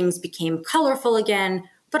and things became colorful again,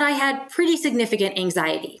 but I had pretty significant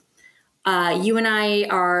anxiety. You and I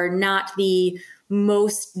are not the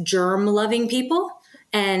most germ-loving people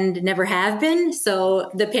and never have been.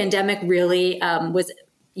 So the pandemic really was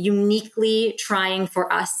uniquely trying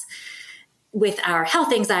for us with our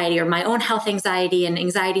health anxiety, or my own health anxiety and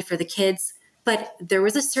anxiety for the kids. But there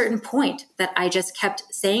was a certain point that I just kept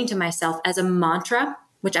saying to myself as a mantra,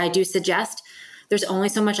 which I do suggest, there's only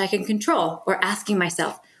so much I can control, or asking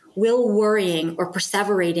myself, will worrying or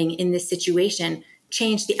perseverating in this situation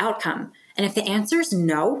change the outcome? And if the answer is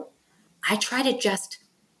no, I try to just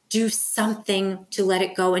do something to let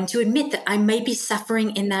it go and to admit that I may be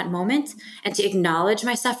suffering in that moment, and to acknowledge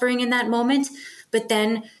my suffering in that moment, but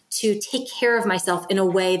then to take care of myself in a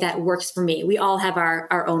way that works for me. We all have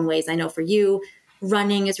our own ways. I know for you,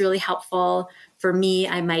 running is really helpful. For me,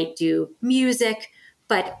 I might do music.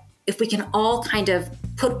 But if we can all kind of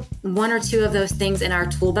put one or two of those things in our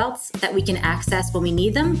tool belts that we can access when we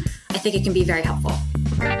need them, I think it can be very helpful.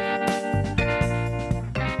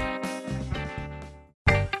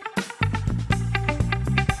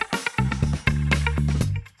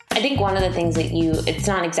 I think one of the things that it's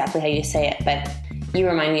not exactly how you say it, but you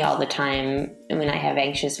remind me all the time when I have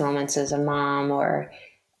anxious moments as a mom or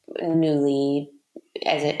newly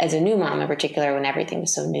as a new mom in particular, when everything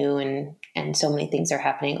is so new and so many things are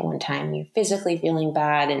happening at one time, you're physically feeling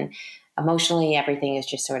bad and emotionally everything is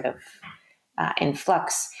just sort of in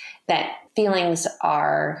flux, that feelings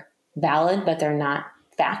are valid, but they're not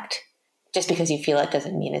fact. Just because you feel it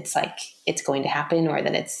doesn't mean it's like it's going to happen or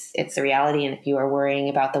that it's the reality. And if you are worrying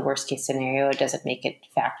about the worst case scenario, it doesn't make it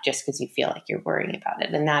fact just because you feel like you're worrying about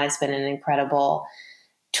it. And that has been an incredible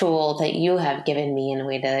tool that you have given me in a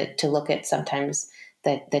way to look at sometimes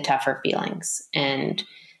the tougher feelings. And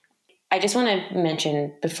I just want to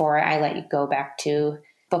mention before I let you go back to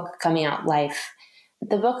book coming out, Life,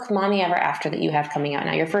 the book Mommy Ever After that you have coming out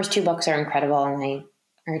now. Your first two books are incredible, and I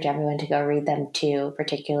urge everyone to go read them too,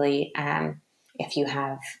 particularly if you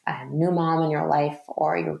have a new mom in your life,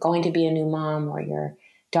 or you're going to be a new mom, or your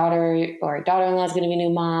daughter or daughter-in-law is going to be a new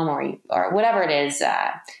mom, or whatever it is,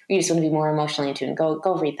 you just want to be more emotionally in tune.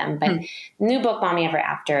 Go read them. But new book, Mommy Ever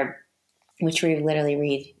After, which we literally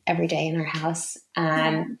read every day in our house.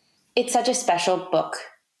 It's such a special book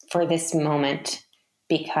for this moment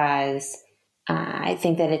because I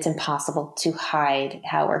think that it's impossible to hide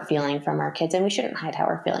how we're feeling from our kids, and we shouldn't hide how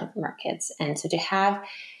we're feeling from our kids. And so to have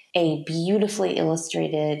a beautifully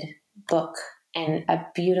illustrated book and a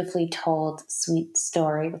beautifully told, sweet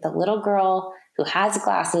story with a little girl who has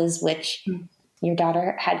glasses, which your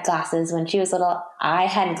daughter had glasses when she was little. I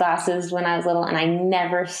had glasses when I was little, and I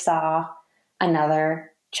never saw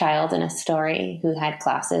another child in a story who had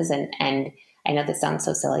glasses. And I know this sounds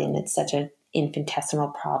so silly, and it's such an infinitesimal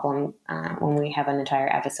problem when we have an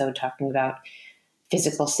entire episode talking about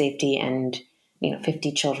physical safety and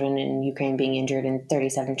 50 children in Ukraine being injured and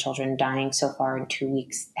 37 children dying so far in 2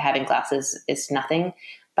 weeks. Having glasses is nothing.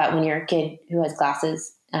 But when you're a kid who has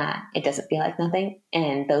glasses, it doesn't feel like nothing.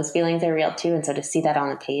 And those feelings are real too. And so to see that on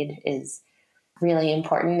the page is really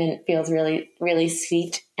important, and it feels really, really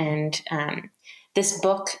sweet. And this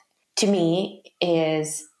book to me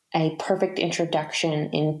is a perfect introduction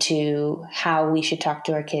into how we should talk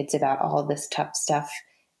to our kids about all this tough stuff,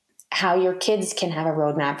 how your kids can have a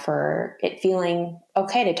roadmap for it feeling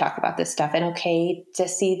okay to talk about this stuff and okay to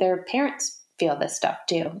see their parents feel this stuff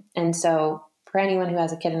too. And so for anyone who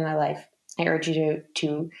has a kid in their life, I urge you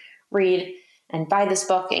to read and buy this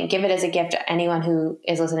book and give it as a gift to anyone who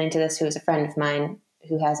is listening to this, who is a friend of mine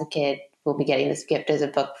who has a kid. We'll be getting this gift as a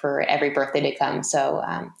book for every birthday to come. So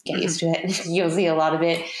get used to it. You'll see a lot of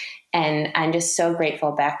it. And I'm just so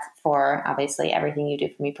grateful, Beck, for obviously everything you do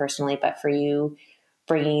for me personally, but for you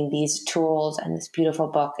bringing these tools and this beautiful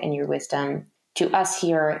book and your wisdom to us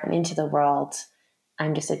here and into the world.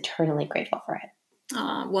 I'm just eternally grateful for it.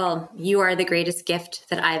 Well, you are the greatest gift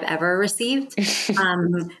that I've ever received.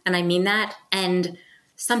 And I mean that. And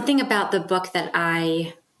something about the book that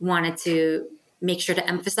I wanted to make sure to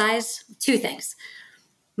emphasize, two things.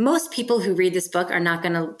 Most people who read this book are not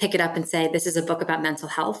going to pick it up and say, this is a book about mental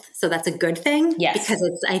health. So that's a good thing. Yes.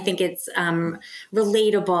 Because I think it's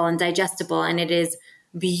relatable and digestible, and it is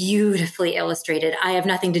beautifully illustrated. I have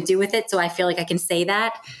nothing to do with it, so I feel like I can say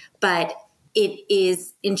that. But it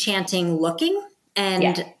is enchanting looking,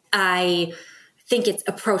 and I think it's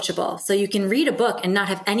approachable. So you can read a book and not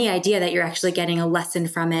have any idea that you're actually getting a lesson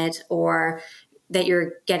from it or that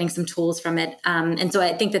you're getting some tools from it. And so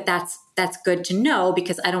I think that that's good to know,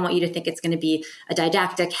 because I don't want you to think it's going to be a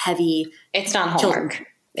didactic, heavy. It's not homework.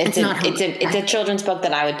 It's a children's book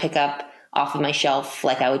that I would pick up off of my shelf,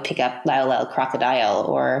 like I would pick up Lyle Lyle Crocodile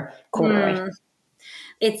or Corduroy.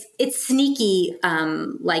 It's sneaky,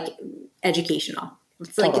 like educational.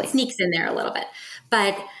 It's like it sneaks in there a little bit.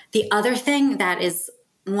 But the other thing that is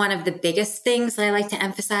one of the biggest things that I like to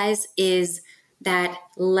emphasize is that,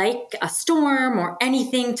 like a storm or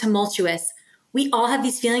anything tumultuous, we all have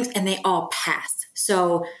these feelings and they all pass.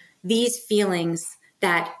 So these feelings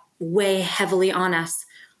that weigh heavily on us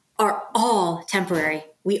are all temporary.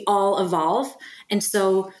 We all evolve. And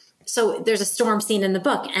so there's a storm scene in the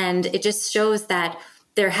book, and it just shows that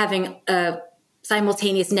they're having a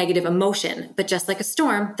simultaneous negative emotion, but just like a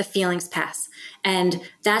storm, the feelings pass. And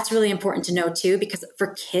that's really important to know too, because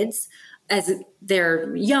for kids, as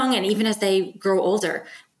they're young and even as they grow older,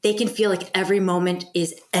 they can feel like every moment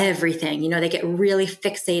is everything. They get really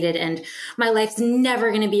fixated, and my life's never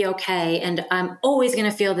going to be okay, and I'm always going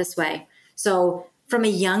to feel this way. So from a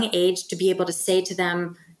young age, to be able to say to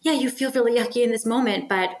them, yeah, you feel really yucky in this moment,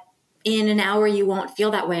 but in an hour you won't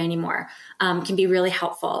feel that way anymore, can be really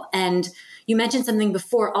helpful. And you mentioned something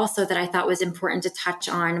before also that I thought was important to touch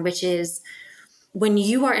on, which is when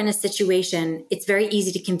you are in a situation, it's very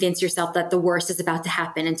easy to convince yourself that the worst is about to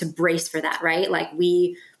happen and to brace for that, right? Like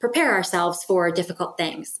we prepare ourselves for difficult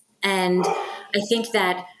things. And I think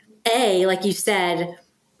that like you said,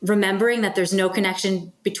 remembering that there's no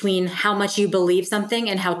connection between how much you believe something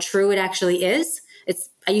and how true it actually is.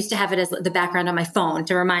 I used to have it as the background on my phone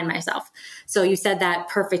to remind myself. So you said that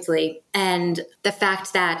perfectly. And the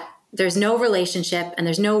fact that there's no relationship and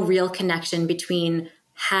there's no real connection between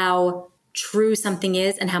how true something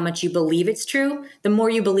is and how much you believe it's true. The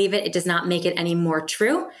more you believe it, it does not make it any more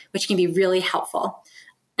true, which can be really helpful.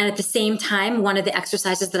 And at the same time, one of the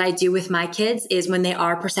exercises that I do with my kids is when they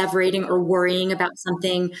are perseverating or worrying about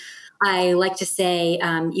something, I like to say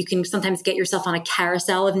you can sometimes get yourself on a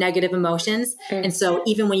carousel of negative emotions. Mm-hmm. And so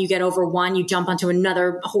even when you get over one, you jump onto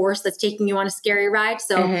another horse that's taking you on a scary ride.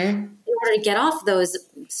 So in order to get off those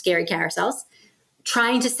scary carousels,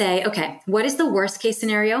 trying to say, okay, what is the worst case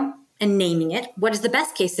scenario and naming it? What is the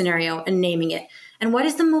best case scenario and naming it? And what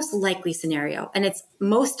is the most likely scenario? And it's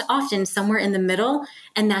most often somewhere in the middle.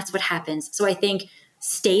 And that's what happens. So I think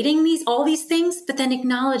stating all these things, but then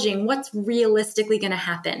acknowledging what's realistically going to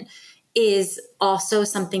happen is also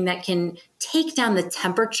something that can take down the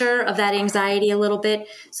temperature of that anxiety a little bit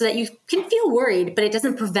so that you can feel worried, but it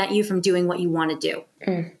doesn't prevent you from doing what you want to do.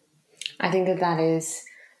 I think that is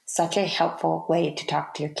such a helpful way to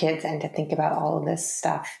talk to your kids and to think about all of this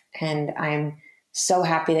stuff. And I'm so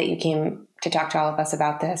happy that you came to talk to all of us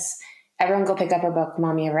about this. Everyone go pick up our book,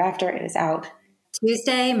 Mommy Ever After. It is out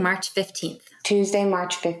Tuesday, March 15th. Tuesday,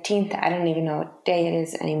 March 15th. I don't even know what day it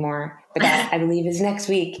is anymore, but that I believe is next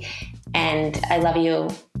week. And I love you.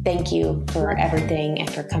 Thank you for everything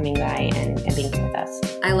and for coming by and being here with us.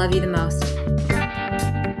 I love you the most.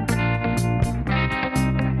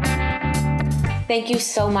 Thank you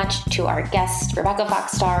so much to our guests, Rebecca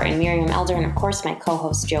Fox-Starr and Miriam Elder, and of course, my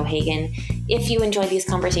co-host, Joe Hagan. If you enjoy these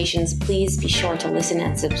conversations, please be sure to listen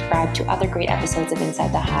and subscribe to other great episodes of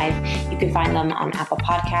Inside the Hive. You can find them on Apple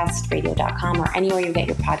Podcasts, radio.com, or anywhere you get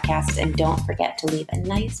your podcasts. And don't forget to leave a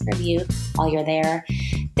nice review while you're there.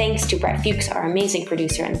 Thanks to Brett Fuchs, our amazing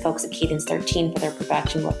producer, and the folks at Cadence 13 for their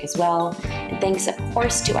production work as well. And thanks, of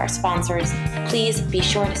course, to our sponsors. Please be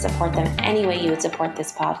sure to support them any way you would support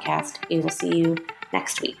this podcast. We will see you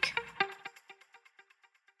next week.